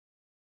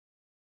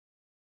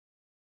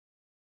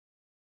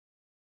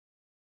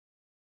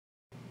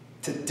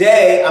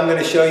Today, I'm going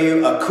to show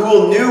you a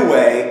cool new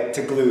way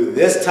to glue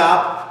this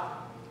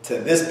top to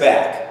this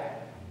back.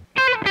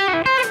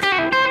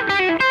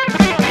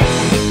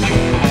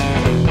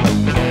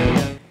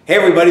 Hey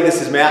everybody,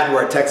 this is Matt and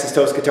we're at Texas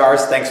Toast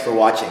Guitars. Thanks for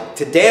watching.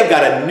 Today I've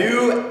got a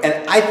new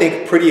and I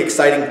think pretty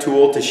exciting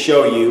tool to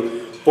show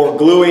you for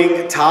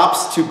gluing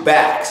tops to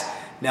backs.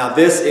 Now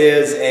this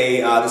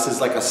is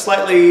like a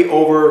slightly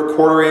over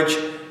quarter-inch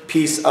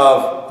piece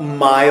of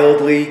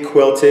mildly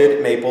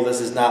quilted maple. This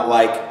is not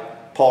like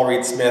Paul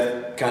Reed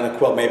Smith kind of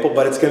quilt maple,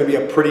 but it's going to be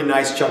a pretty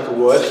nice chunk of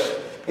wood.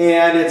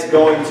 And it's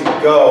going to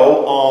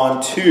go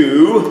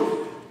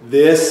onto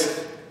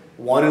this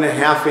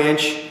 1.5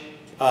 inch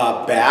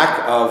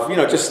back of,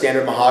 just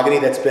standard mahogany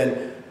that's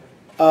been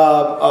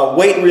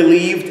weight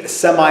relieved,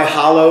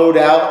 semi-hollowed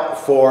out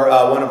for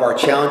one of our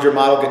Challenger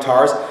model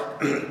guitars.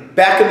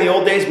 Back in the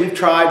old days, we've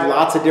tried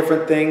lots of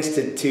different things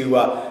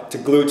to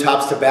glue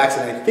tops to backs,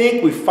 and I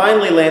think we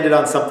finally landed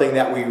on something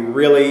that we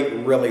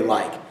really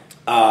like.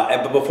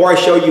 But before I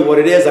show you what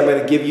it is, I'm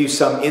going to give you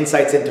some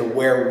insights into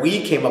where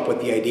we came up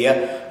with the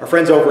idea. Our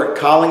friends over at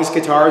Collings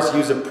Guitars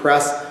use a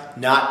press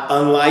not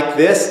unlike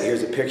this.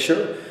 Here's a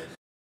picture.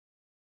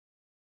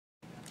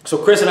 So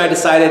Chris and I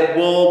decided,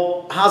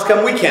 well, how's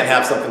come we can't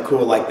have something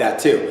cool like that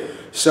too?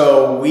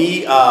 So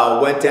we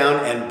went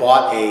down and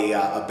bought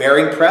a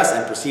bearing press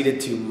and proceeded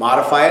to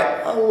modify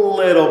it a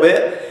little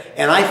bit.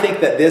 And I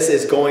think that this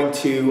is going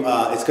to,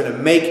 it's going to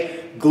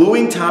make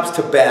gluing tops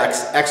to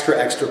backs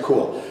extra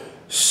cool.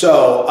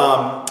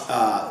 So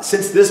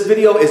since this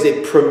video is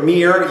a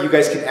premiere, you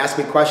guys can ask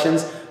me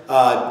questions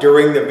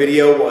during the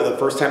video or the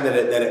first time that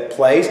it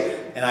plays,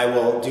 and I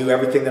will do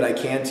everything that I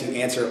can to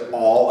answer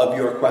all of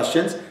your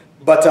questions.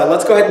 But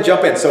let's go ahead and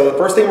jump in. So the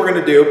first thing we're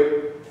going to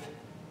do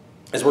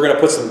is we're going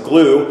to put some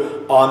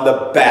glue on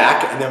the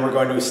back, and then we're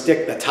going to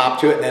stick the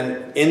top to it and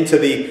then into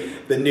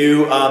the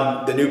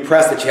new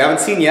press that you haven't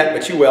seen yet,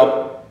 but you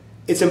will.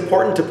 It's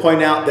important to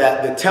point out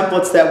that the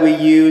templates that we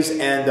use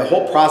and the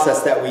whole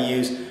process that we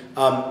use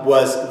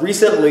was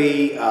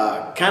recently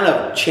kind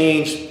of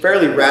changed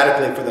fairly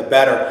radically for the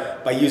better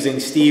by using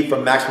Steve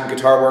from Maximum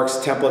Guitar Works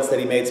templates that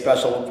he made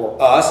special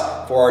for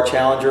us for our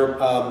Challenger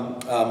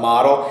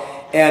model.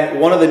 And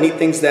one of the neat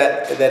things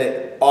that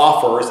it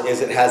offers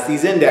is it has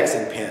these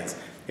indexing pins.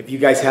 If you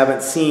guys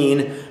haven't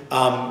seen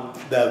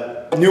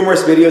the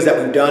numerous videos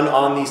that we've done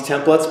on these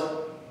templates,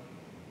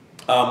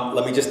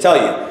 let me just tell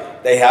you,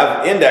 they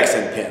have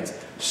indexing pins.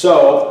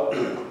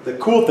 So the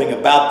cool thing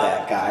about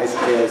that, guys,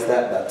 is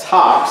that the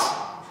tops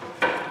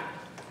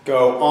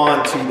go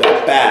onto the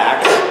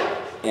backs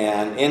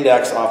and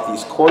index off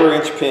these 1/4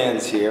 inch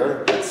pins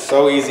here. It's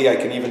so easy, I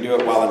can even do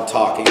it while I'm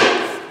talking,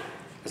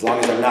 as long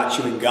as I'm not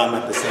chewing gum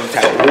at the same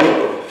time.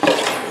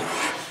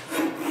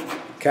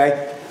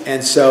 Okay,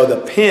 and so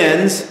the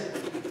pins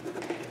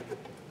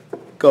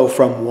go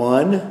from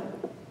one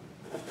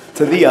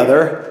to the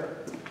other,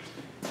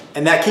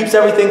 and that keeps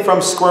everything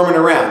from squirming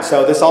around.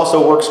 So this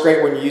also works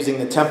great when you're using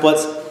the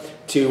templates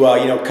to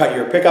cut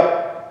your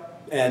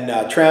pickup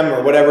and trim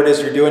or whatever it is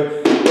you're doing.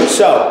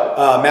 So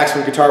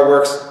Maximum Guitar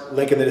Works,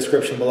 link in the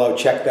description below.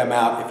 Check them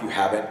out if you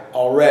haven't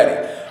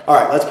already. All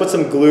right, let's put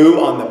some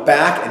glue on the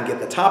back and get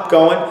the top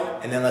going,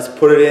 and then let's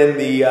put it in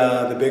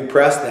the big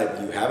press that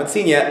you haven't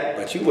seen yet,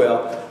 but you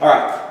will. All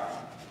right,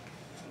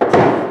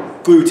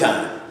 glue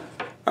time.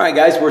 All right,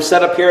 guys, we're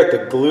set up here at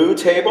the glue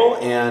table,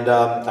 and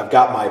I've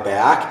got my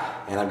back,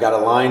 and I've got a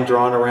line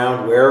drawn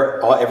around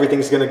where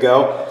everything's going to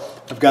go.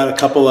 I've got a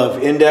couple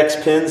of index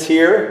pins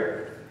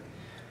here.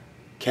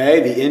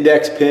 Okay, the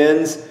index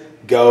pins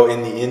go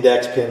in the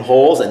index pin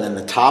holes, and then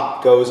the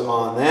top goes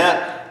on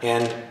that,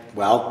 and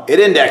well, it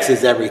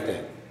indexes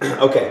everything.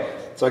 Okay,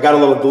 so I got a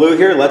little glue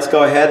here. Let's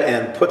go ahead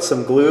and put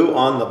some glue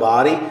on the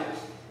body,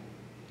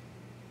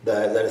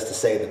 that is to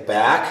say the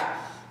back,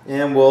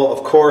 and we'll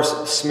of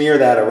course smear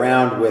that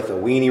around with a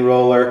weenie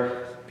roller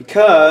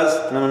because,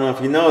 I don't know if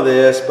you know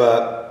this,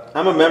 but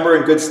I'm a member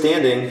in good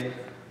standing,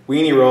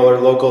 Weenie Roller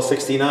Local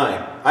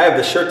 69. I have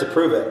the shirt to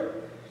prove it.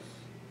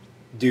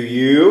 Do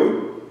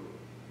you?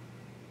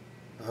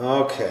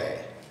 Okay.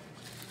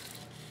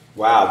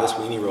 Wow, this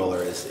weenie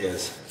roller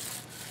is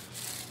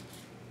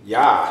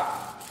yeah.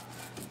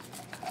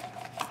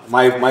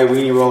 My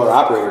weenie roller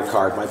operator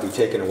card might be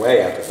taken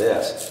away after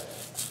this.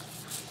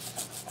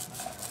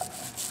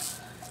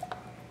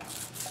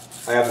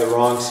 I have the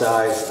wrong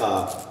size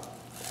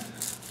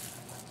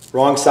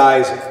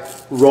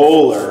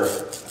roller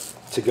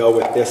to go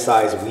with this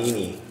size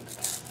weenie,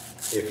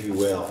 if you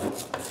will.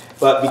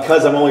 But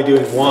because I'm only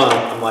doing one,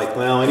 I'm like,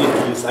 well, I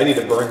need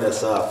to burn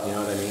this up, you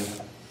know what I mean?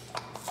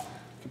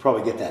 You could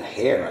probably get that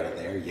hair out of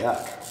there,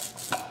 yuck.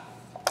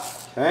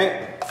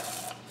 Okay.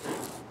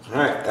 All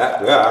right,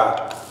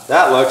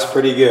 that looks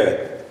pretty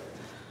good.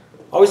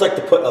 I always like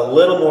to put a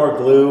little more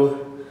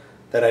glue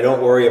that I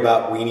don't worry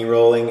about weenie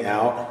rolling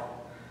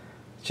out,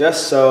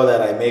 just so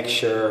that I make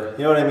sure,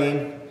 you know what I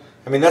mean?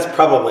 I mean, that's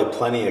probably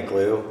plenty of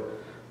glue,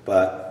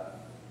 but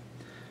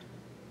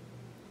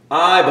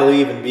I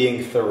believe in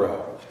being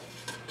thorough.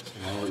 So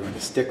now we're going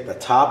to stick the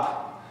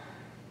top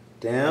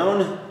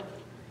down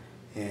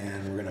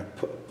And we're gonna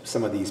put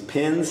some of these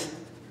pins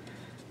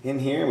in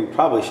here. We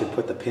probably should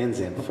put the pins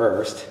in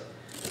first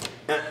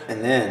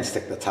and then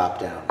stick the top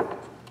down.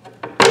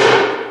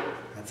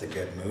 That's a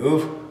good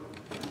move.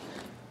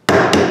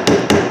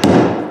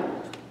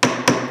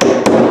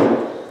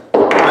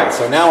 Alright,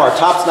 so now our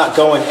top's not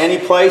going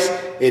anyplace.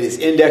 It is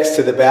indexed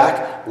to the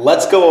back.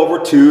 Let's go over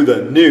to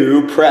the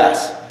new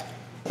press.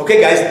 Okay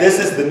guys, this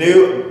is the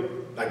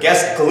new, I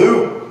guess,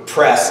 glue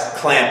press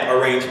clamp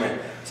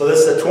arrangement. So this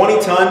is a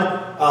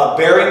 20-ton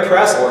bearing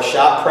press or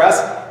shop press,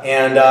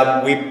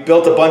 and we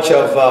built a bunch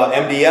of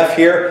MDF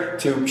here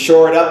to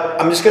shore it up.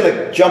 I'm just going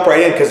to jump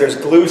right in because there's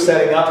glue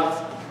setting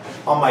up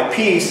on my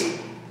piece,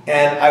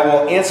 and I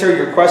will answer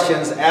your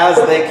questions as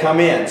they come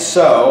in.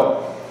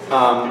 So,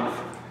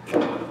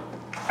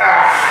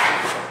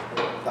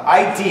 the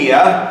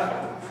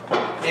idea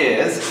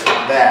is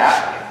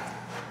that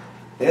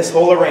this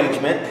whole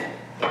arrangement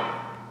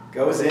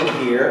goes in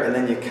here, and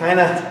then you kind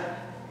of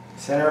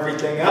center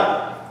everything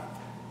up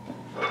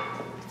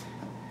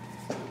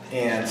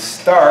and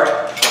start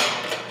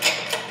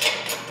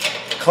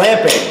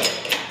clamping.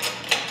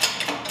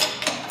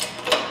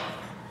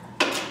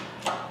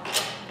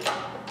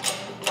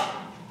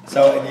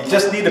 So you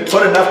just need to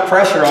put enough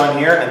pressure on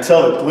here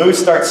until the glue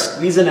starts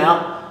squeezing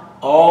out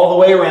all the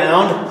way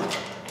around,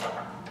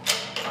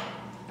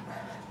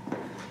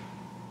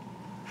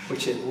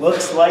 which it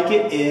looks like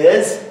it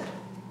is.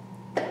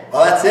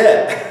 Well, that's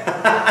it.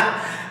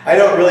 I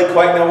don't really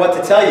quite know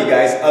what to tell you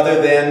guys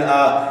other than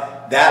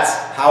that's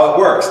how it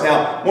works.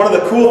 Now, one of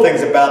the cool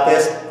things about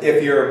this,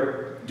 if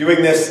you're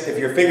doing this, if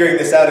you're figuring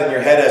this out in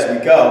your head as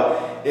we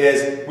go,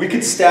 is we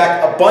could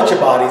stack a bunch of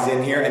bodies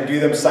in here and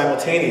do them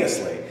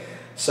simultaneously.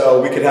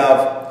 So we could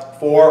have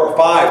 4 or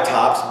 5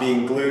 tops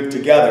being glued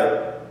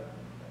together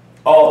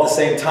all at the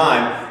same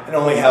time and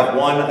only have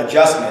one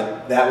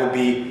adjustment. That would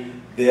be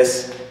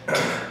this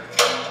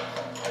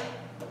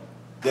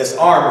this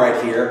arm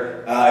right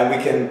here, and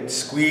we can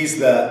squeeze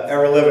the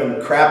ever-living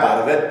crap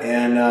out of it,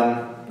 and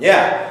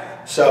yeah.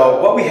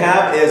 So what we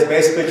have is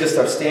basically just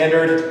our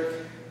standard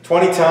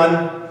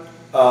 20-ton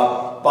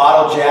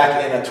bottle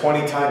jack in a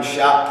 20-ton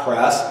shop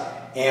press,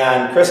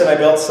 and Chris and I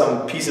built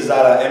some pieces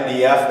out of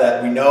MDF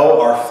that we know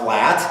are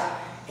flat,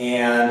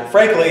 and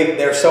frankly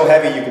they're so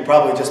heavy you could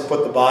probably just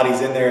put the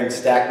bodies in there and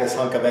stack this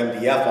hunk of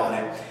MDF on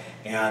it,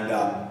 and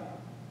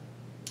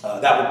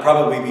that would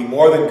probably be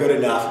more than good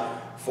enough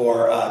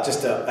for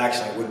just to,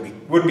 actually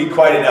it wouldn't be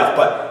quite enough,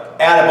 but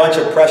add a bunch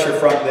of pressure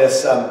from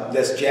this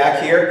this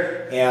jack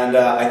here, and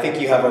I think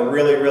you have a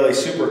really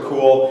super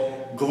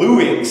cool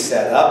gluing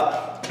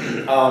setup,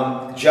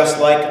 just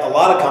like a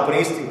lot of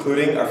companies,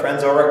 including our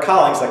friends over at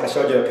Collings, like I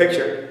showed you a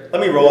picture.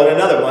 Let me roll in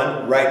another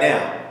one right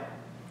now.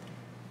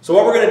 So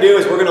what we're going to do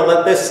is we're going to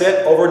let this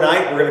sit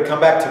overnight. We're going to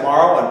come back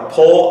tomorrow and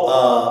pull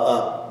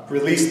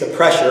release the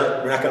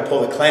pressure. We're not going to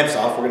pull the clamps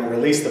off. We're going to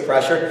release the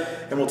pressure,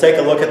 and we'll take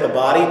a look at the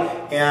body,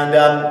 and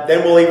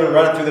then we'll even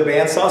run it through the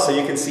bandsaw so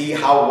you can see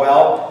how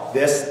well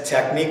this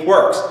technique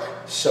works.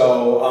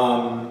 So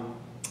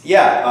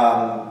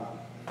yeah,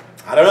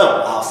 I don't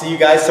know. I'll see you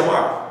guys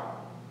tomorrow.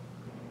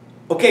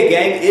 Okay,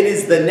 gang, it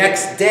is the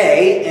next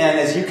day, and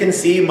as you can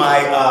see,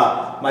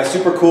 my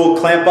super cool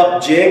clamp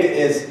up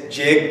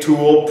jig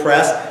tool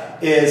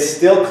press is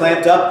still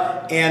clamped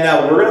up,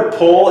 and we're going to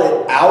pull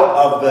it out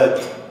of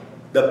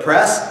the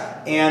press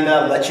and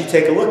let you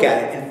take a look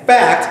at it. In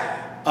fact,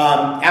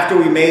 after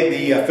we made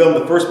filmed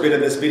the first bit of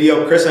this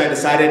video, Chris and I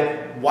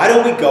decided, why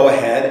don't we go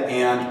ahead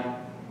and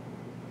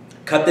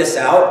cut this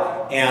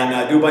out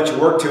and do a bunch of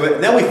work to it.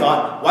 And then we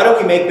thought, why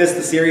don't we make this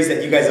the series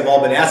that you guys have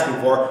all been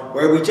asking for,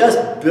 where we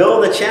just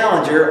build a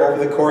Challenger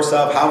over the course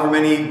of however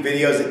many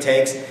videos it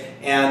takes.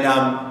 And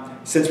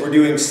since we're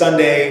doing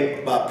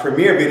Sunday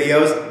premiere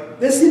videos,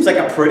 this seems like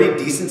a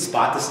pretty decent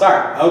spot to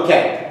start.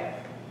 Okay,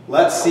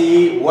 let's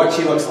see what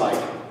she looks like.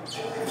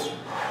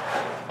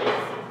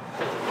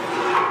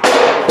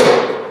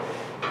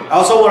 I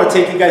also want to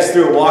take you guys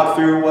through a walk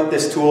through what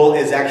this tool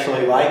is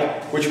actually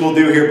like, which we'll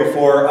do here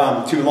before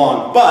too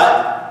long.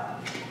 But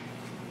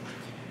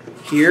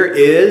here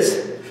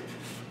is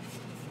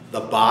the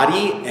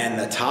body, and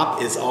the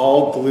top is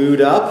all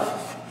glued up,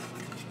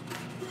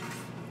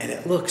 and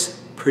it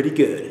looks pretty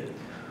good.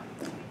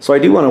 So I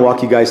do want to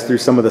walk you guys through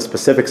some of the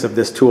specifics of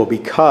this tool,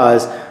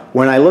 because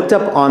when I looked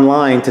up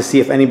online to see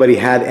if anybody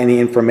had any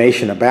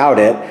information about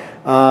it,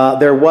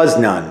 there was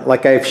none.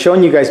 Like I've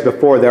shown you guys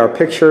before, there are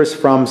pictures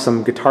from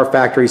some guitar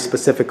factories,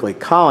 specifically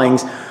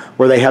Collings,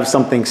 where they have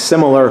something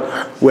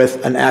similar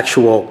with an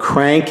actual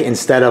crank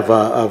instead of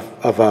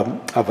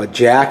a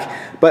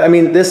jack. But I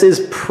mean, this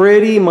is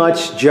pretty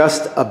much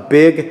just a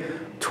big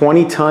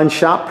 20-ton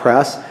shop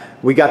press.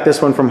 We got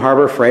this one from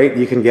Harbor Freight.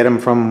 You can get them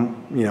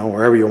from, you know,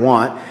 wherever you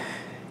want.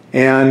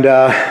 And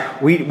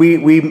we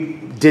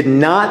did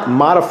not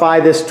modify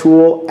this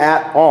tool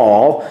at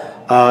all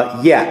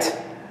yet.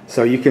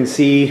 So you can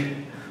see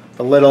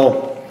the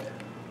little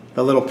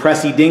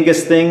pressy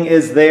dingus thing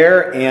is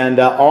there, and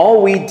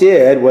all we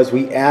did was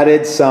we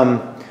added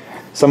some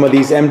of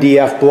these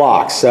MDF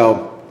blocks.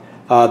 So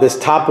This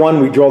top one,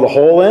 we drilled a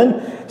hole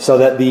in so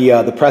that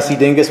the pressy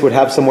dingus would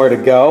have somewhere to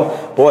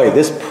go. Boy,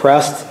 this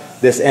pressed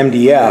this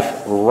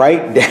MDF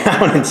right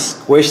down and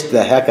squished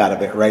the heck out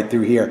of it right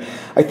through here.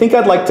 I think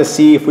I'd like to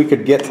see if we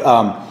could get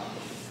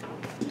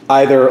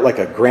either like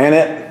a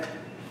granite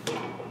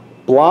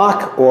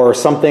block or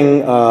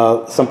something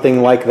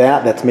something like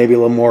that that's maybe a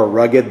little more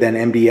rugged than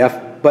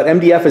MDF, but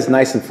MDF is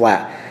nice and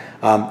flat.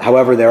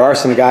 However, there are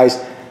some guys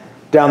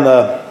down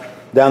the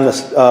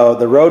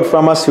road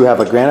from us who have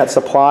a granite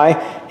supply,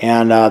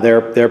 and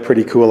they're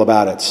pretty cool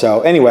about it.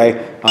 So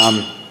anyway,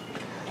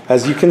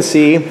 as you can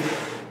see,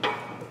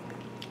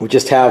 we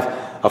just have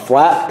a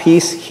flat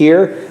piece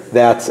here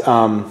that's,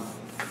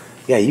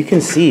 yeah, you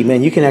can see,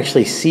 man, you can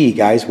actually see,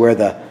 guys, where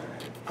the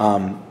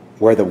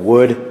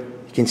wood,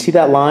 you can see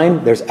that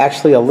line? There's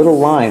actually a little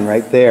line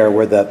right there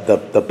where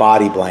the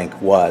body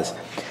blank was.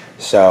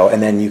 So,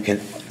 and then you can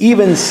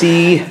even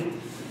see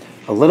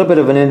a little bit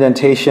of an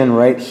indentation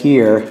right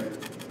here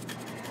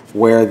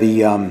where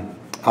the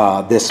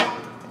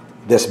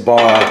this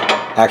bar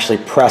actually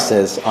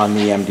presses on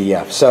the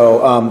MDF.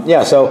 So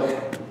yeah, so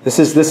this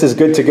is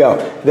good to go.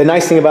 The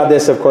nice thing about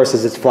this, of course,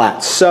 is it's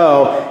flat.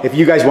 So if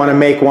you guys want to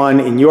make one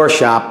in your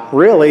shop,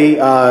 really,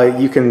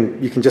 you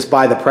can just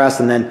buy the press,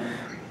 and then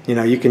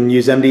you can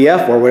use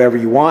MDF or whatever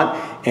you want.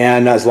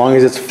 And as long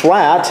as it's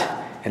flat,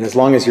 and as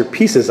long as your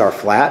pieces are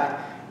flat,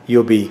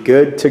 you'll be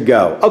good to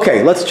go.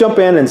 Okay, let's jump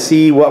in and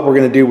see what we're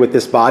going to do with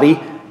this body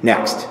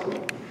next.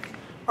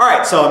 All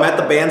right, so I'm at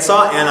the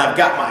bandsaw and I've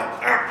got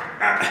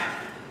my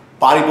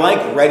body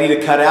blank ready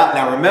to cut out.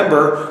 Now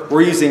remember,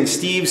 we're using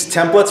Steve's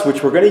templates,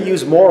 which we're going to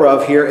use more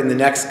of here in the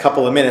next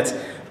couple of minutes.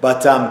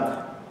 But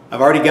I've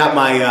already got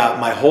my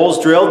my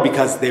holes drilled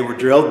because they were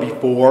drilled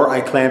before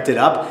I clamped it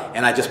up,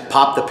 and I just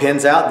popped the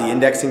pins out, the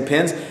indexing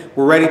pins.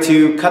 We're ready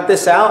to cut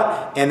this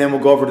out, and then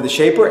we'll go over to the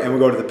shaper and we'll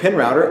go to the pin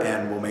router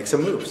and we'll make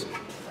some moves.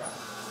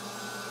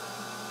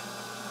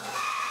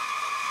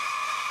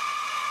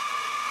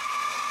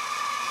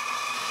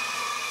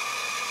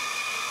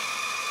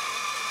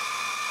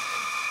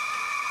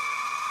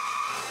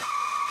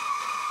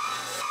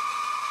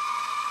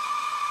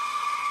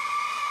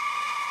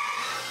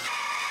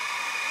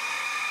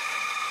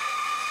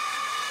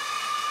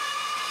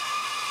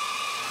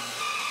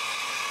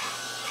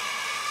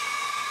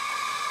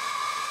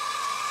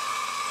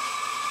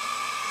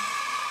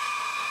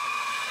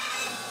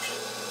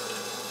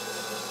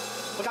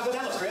 Look how good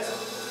that looks, Chris.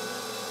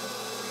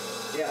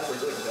 Yeah, that's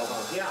pretty good.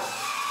 Yeah.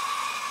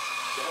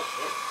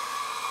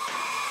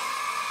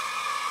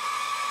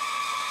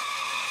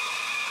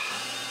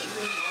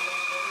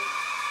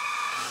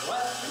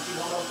 What?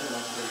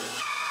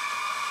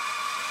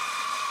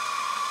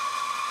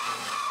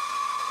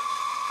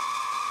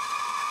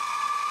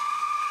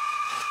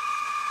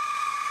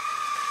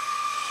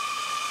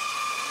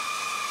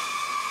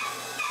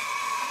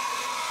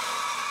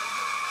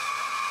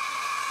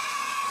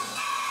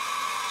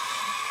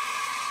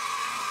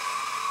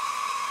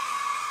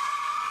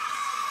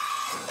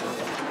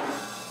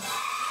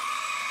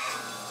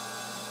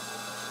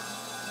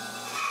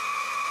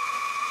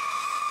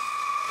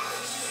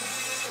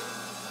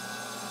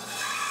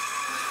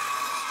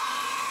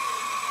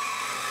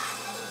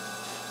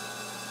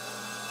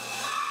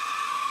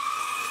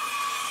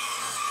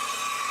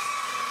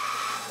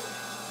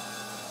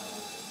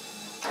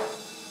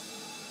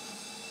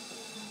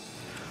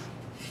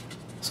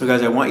 So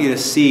guys, I want you to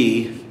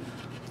see,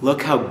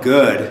 look how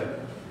good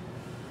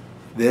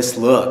this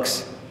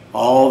looks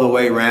all the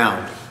way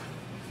around.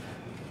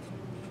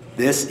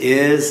 This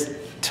is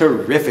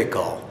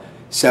terrifical.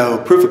 So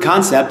proof of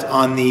concept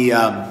on the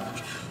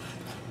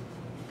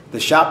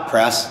shop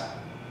press,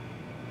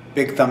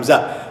 big thumbs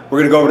up.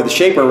 We're gonna go over to the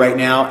shaper right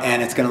now,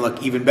 and it's gonna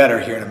look even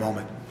better here in a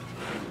moment.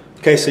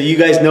 Okay, so you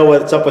guys know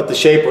what's up with the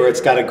shaper.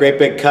 It's got a great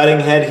big cutting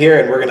head here,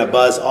 and we're gonna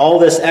buzz all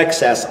this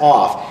excess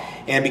off.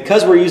 And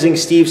because we're using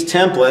Steve's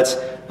templates,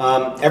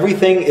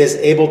 everything is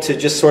able to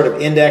just sort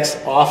of index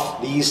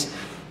off these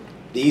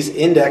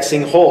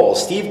indexing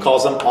holes. Steve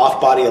calls them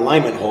off-body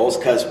alignment holes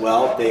because,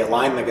 well, they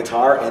align the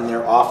guitar and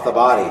they're off the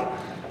body.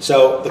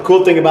 So the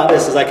cool thing about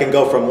this is I can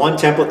go from one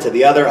template to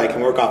the other. I can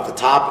work off the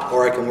top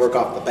or I can work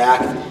off the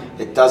back.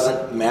 It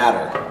doesn't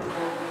matter.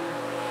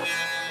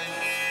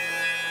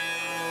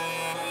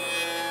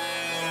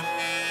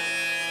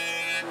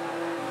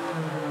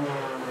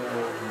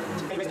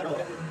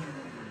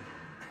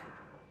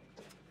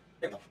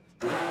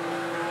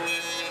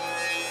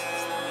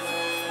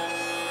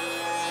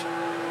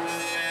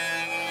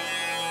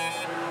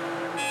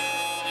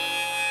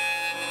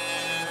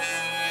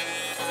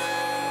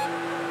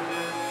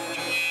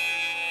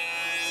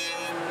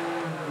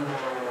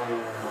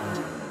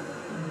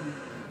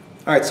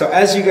 All right, so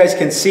as you guys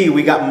can see,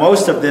 we got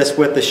most of this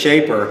with the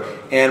shaper,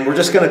 and we're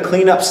just gonna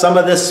clean up some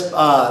of this,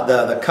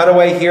 the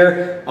cutaway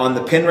here on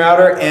the pin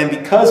router, and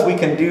because we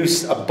can do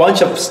a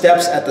bunch of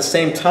steps at the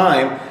same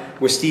time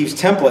with Steve's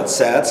template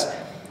sets,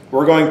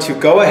 we're going to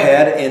go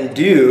ahead and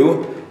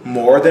do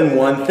more than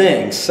one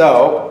thing.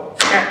 So,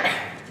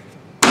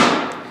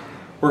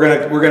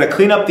 We're gonna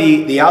clean up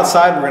the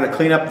outside. We're gonna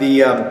clean up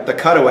the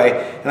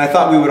cutaway, and I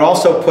thought we would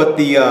also put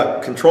the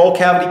control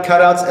cavity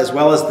cutouts as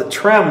well as the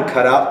trem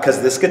cutout,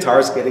 because this guitar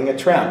is getting a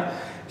trem.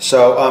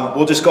 So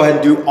we'll just go ahead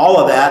and do all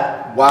of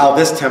that while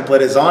this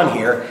template is on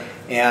here,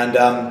 and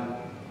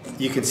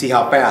you can see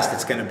how fast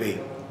it's going to be.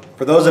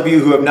 For those of you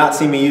who have not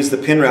seen me use the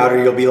pin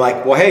router, you'll be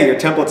like, well, hey, your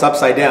template's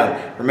upside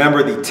down.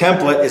 Remember, the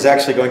template is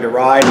actually going to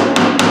ride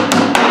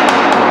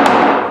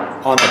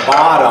on the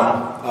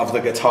bottom of the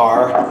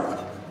guitar.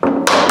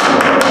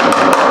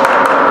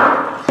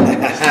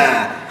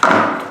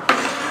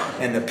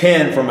 And the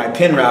pin for my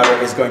pin router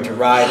is going to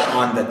ride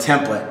on the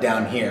template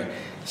down here.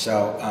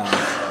 So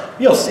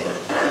you'll see.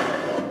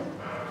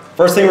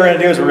 First thing we're going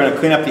to do is we're going to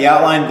clean up the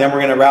outline, then we're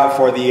going to route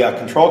for the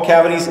control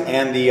cavities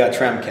and the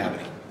trem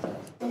cavity.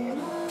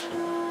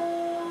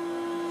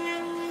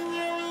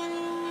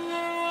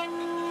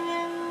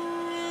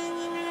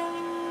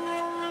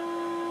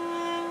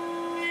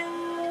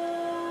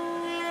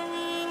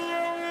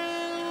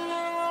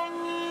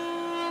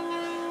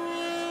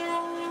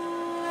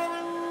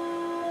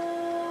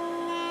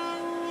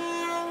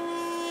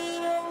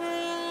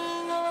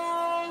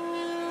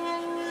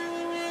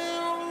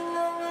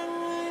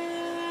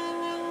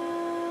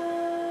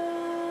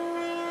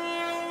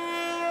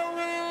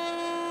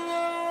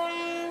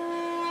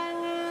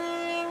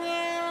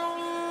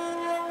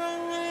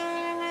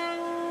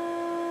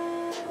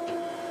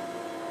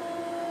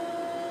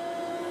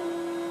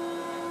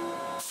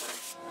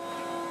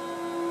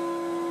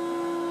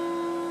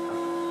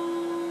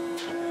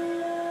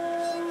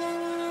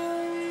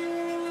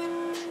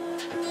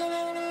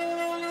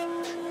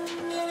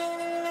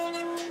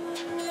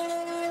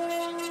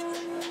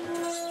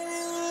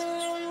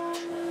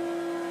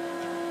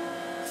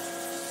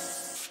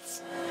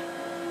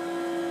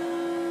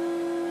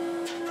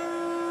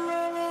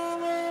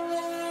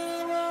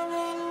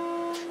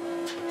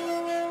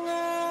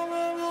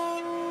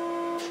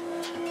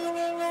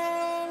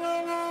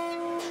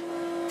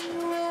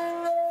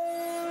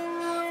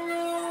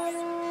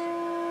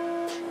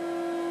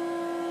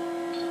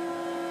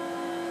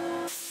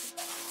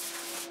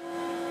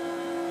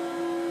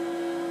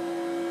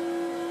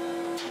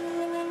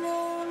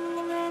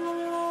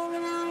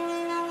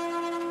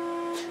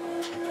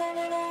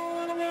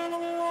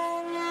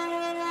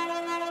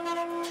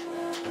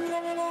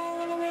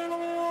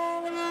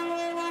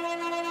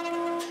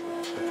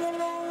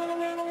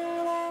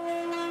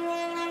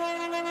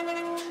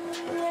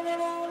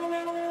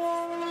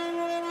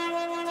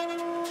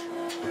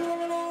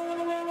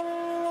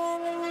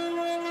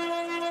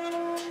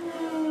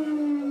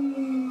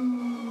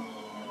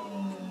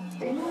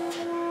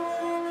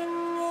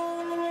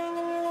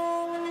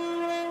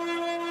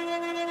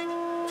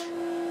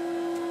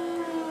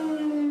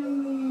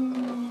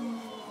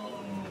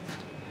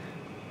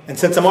 And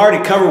since I'm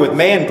already covered with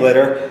man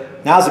glitter,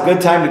 now's a good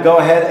time to go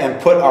ahead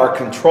and put our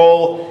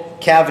control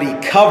cavity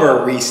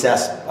cover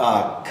recess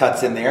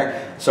cuts in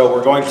there. So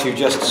we're going to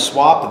just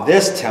swap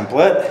this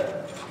template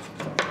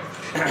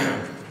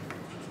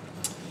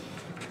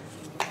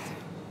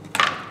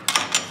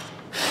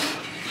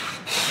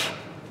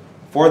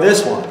for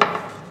this one.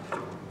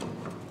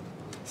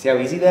 See how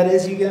easy that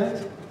is, you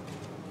guys?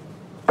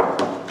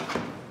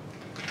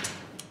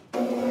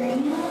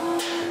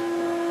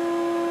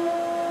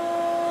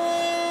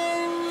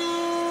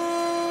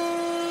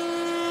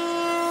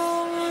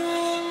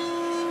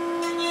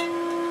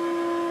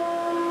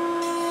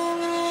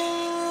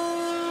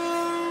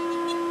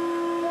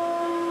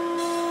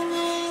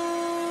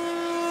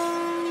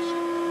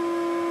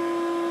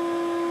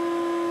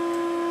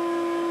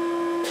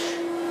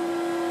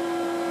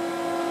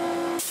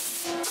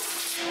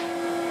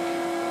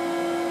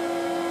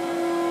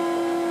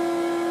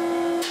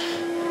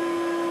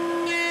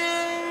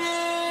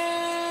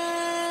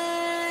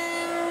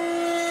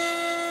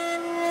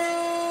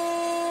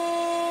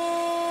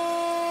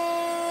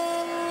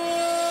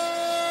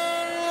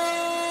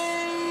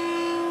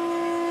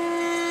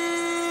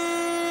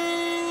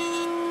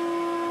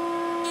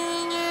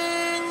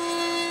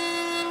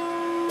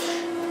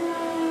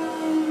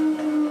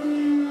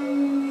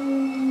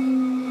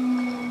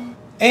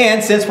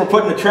 And since we're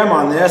putting a trim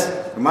on this,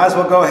 we might as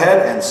well go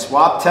ahead and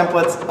swap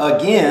templates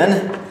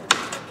again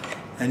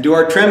and do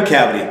our trim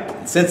cavity.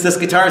 And since this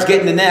guitar is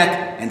getting the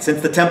neck, and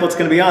since the template's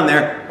going to be on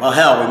there, well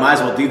hell, we might as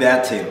well do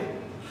that too.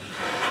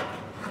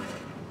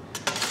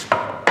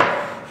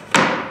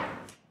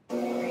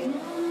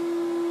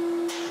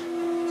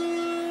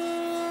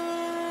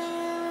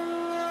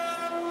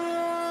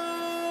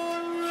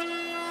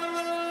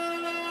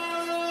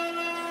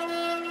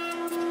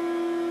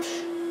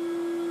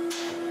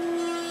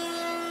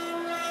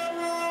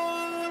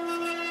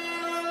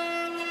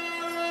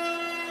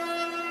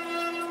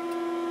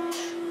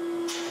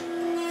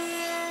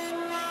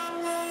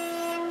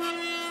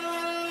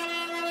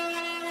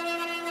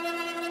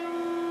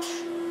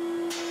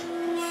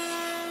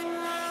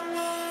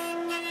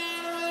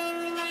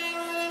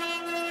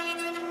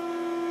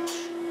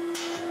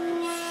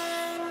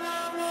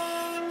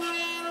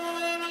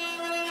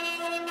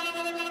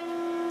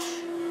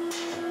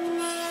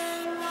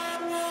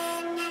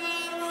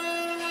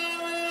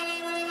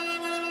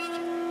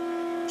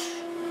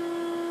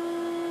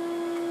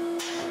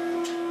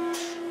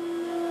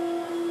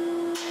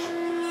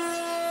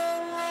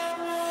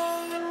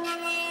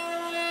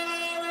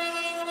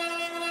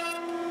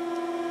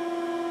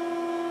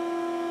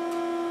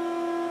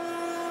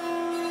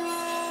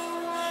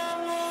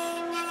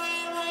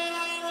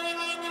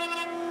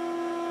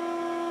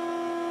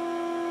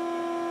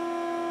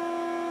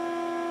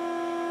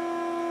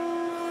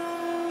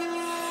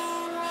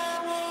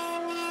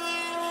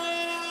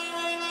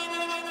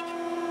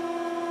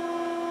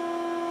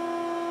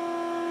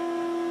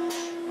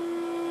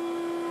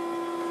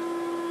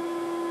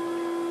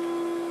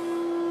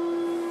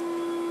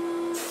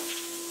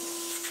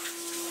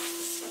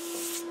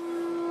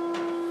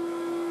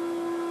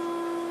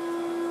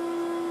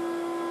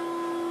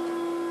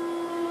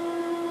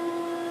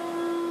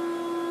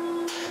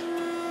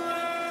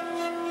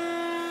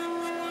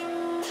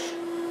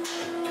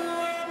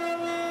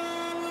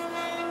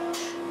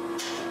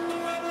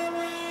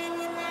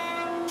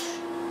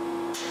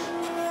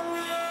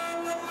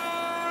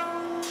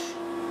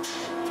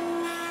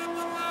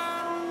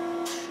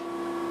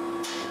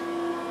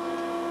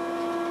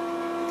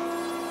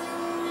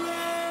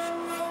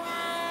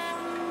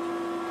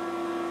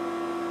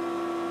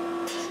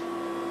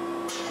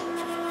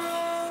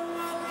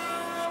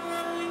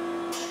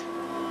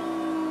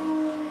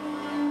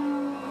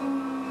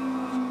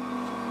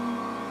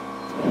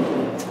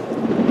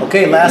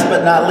 Okay, last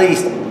but not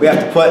least, we have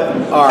to put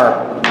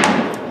our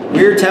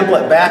rear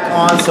template back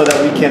on so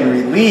that we can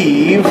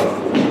relieve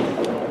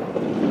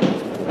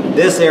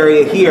this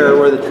area here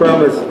where the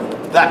trim is,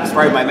 that's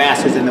right, my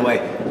master's in the way,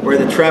 where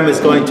the trim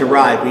is going to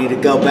ride. We need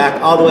to go back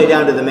all the way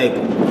down to the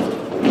maple,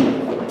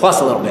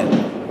 plus a little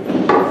bit.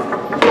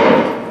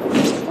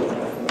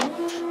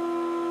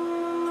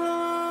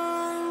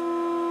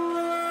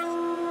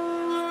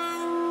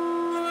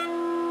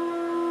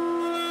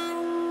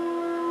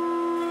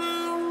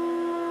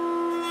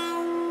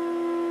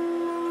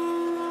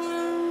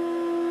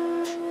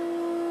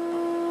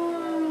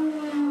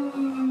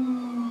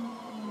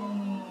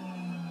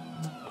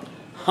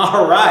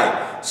 All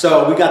right,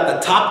 so we got the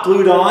top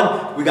glued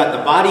on, we got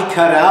the body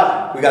cut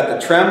out, we got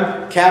the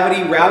trim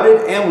cavity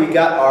routed, and we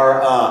got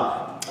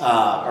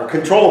our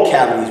control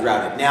cavities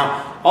routed.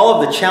 Now, all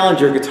of the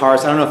Challenger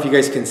guitars, I don't know if you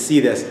guys can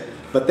see this,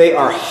 but they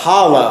are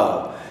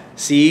hollow.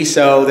 See,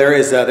 so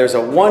there's a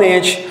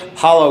 1-inch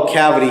hollow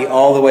cavity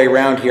all the way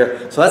around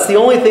here. So that's the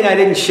only thing I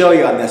didn't show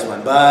you on this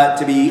one, but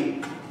I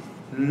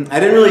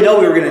didn't really know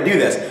we were gonna do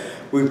this.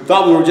 We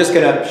thought we were just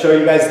gonna show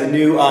you guys the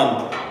new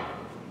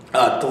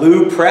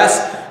glue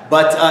press,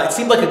 but it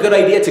seemed like a good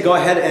idea to go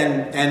ahead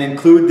and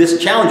include this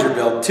Challenger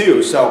build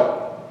too.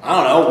 So I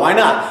don't know, why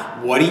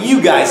not? What do you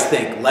guys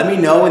think? Let me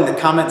know in the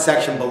comment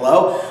section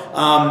below.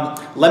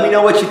 Let me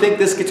know what you think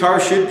this guitar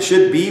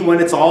should be when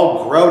it's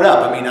all grown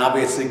up. I mean,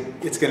 obviously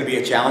it's going to be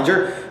a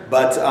Challenger,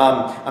 but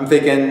I'm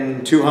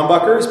thinking 2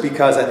 humbuckers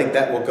because I think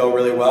that will go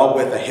really well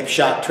with a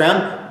Hipshot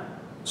trim.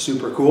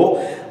 Super cool.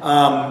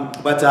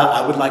 But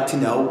I would like to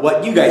know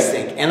what you guys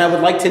think. And I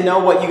would like to know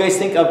what you guys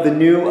think of the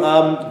new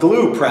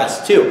glue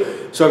press too.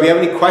 So if you have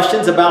any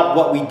questions about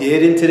what we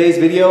did in today's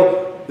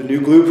video, the new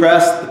glue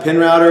press, the pin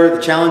router,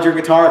 the Challenger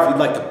guitar, if you'd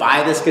like to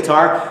buy this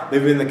guitar,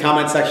 leave it in the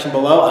comment section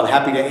below. I'm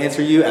happy to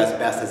answer you as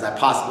best as I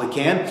possibly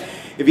can.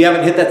 If you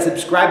haven't hit that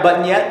subscribe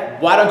button yet,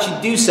 why don't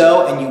you do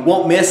so and you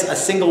won't miss a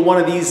single one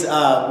of these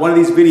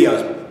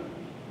videos.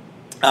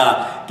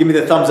 Give me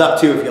the thumbs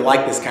up too if you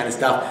like this kind of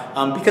stuff,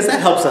 because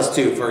that helps us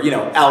too for, you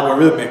know,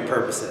 algorithmic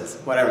purposes,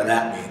 whatever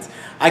that means.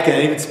 I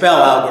can't even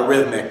spell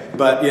algorithmic,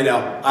 but you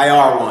know, I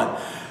are one.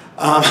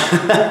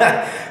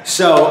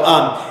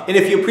 And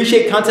if you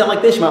appreciate content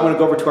like this, you might want to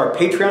go over to our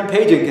Patreon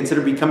page and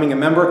consider becoming a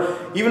member.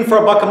 Even for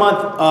 $1 a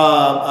month,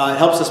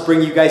 helps us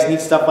bring you guys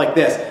neat stuff like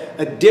this.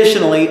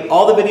 Additionally,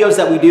 all the videos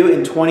that we do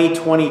in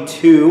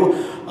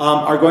 2022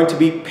 are going to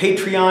be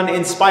Patreon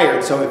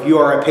inspired. So if you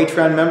are a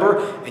Patreon member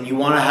and you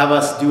want to have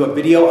us do a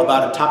video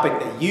about a topic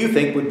that you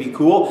think would be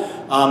cool,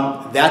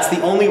 that's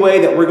the only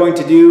way that we're going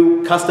to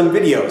do custom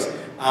videos.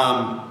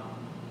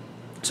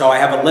 So I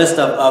have a list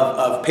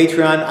of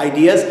Patreon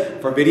ideas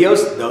for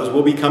videos. Those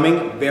will be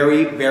coming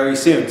very, very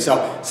soon.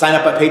 So sign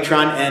up at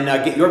Patreon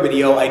and get your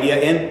video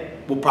idea in.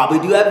 We'll probably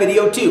do that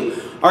video too.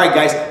 All right,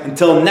 guys,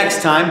 until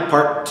next time,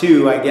 part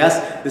 2, I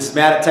guess. This is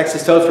Matt at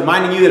Texas Toast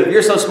reminding you that if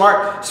you're so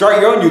smart, start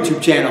your own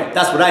YouTube channel.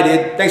 That's what I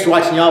did. Thanks for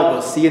watching, y'all.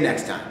 We'll see you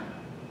next time.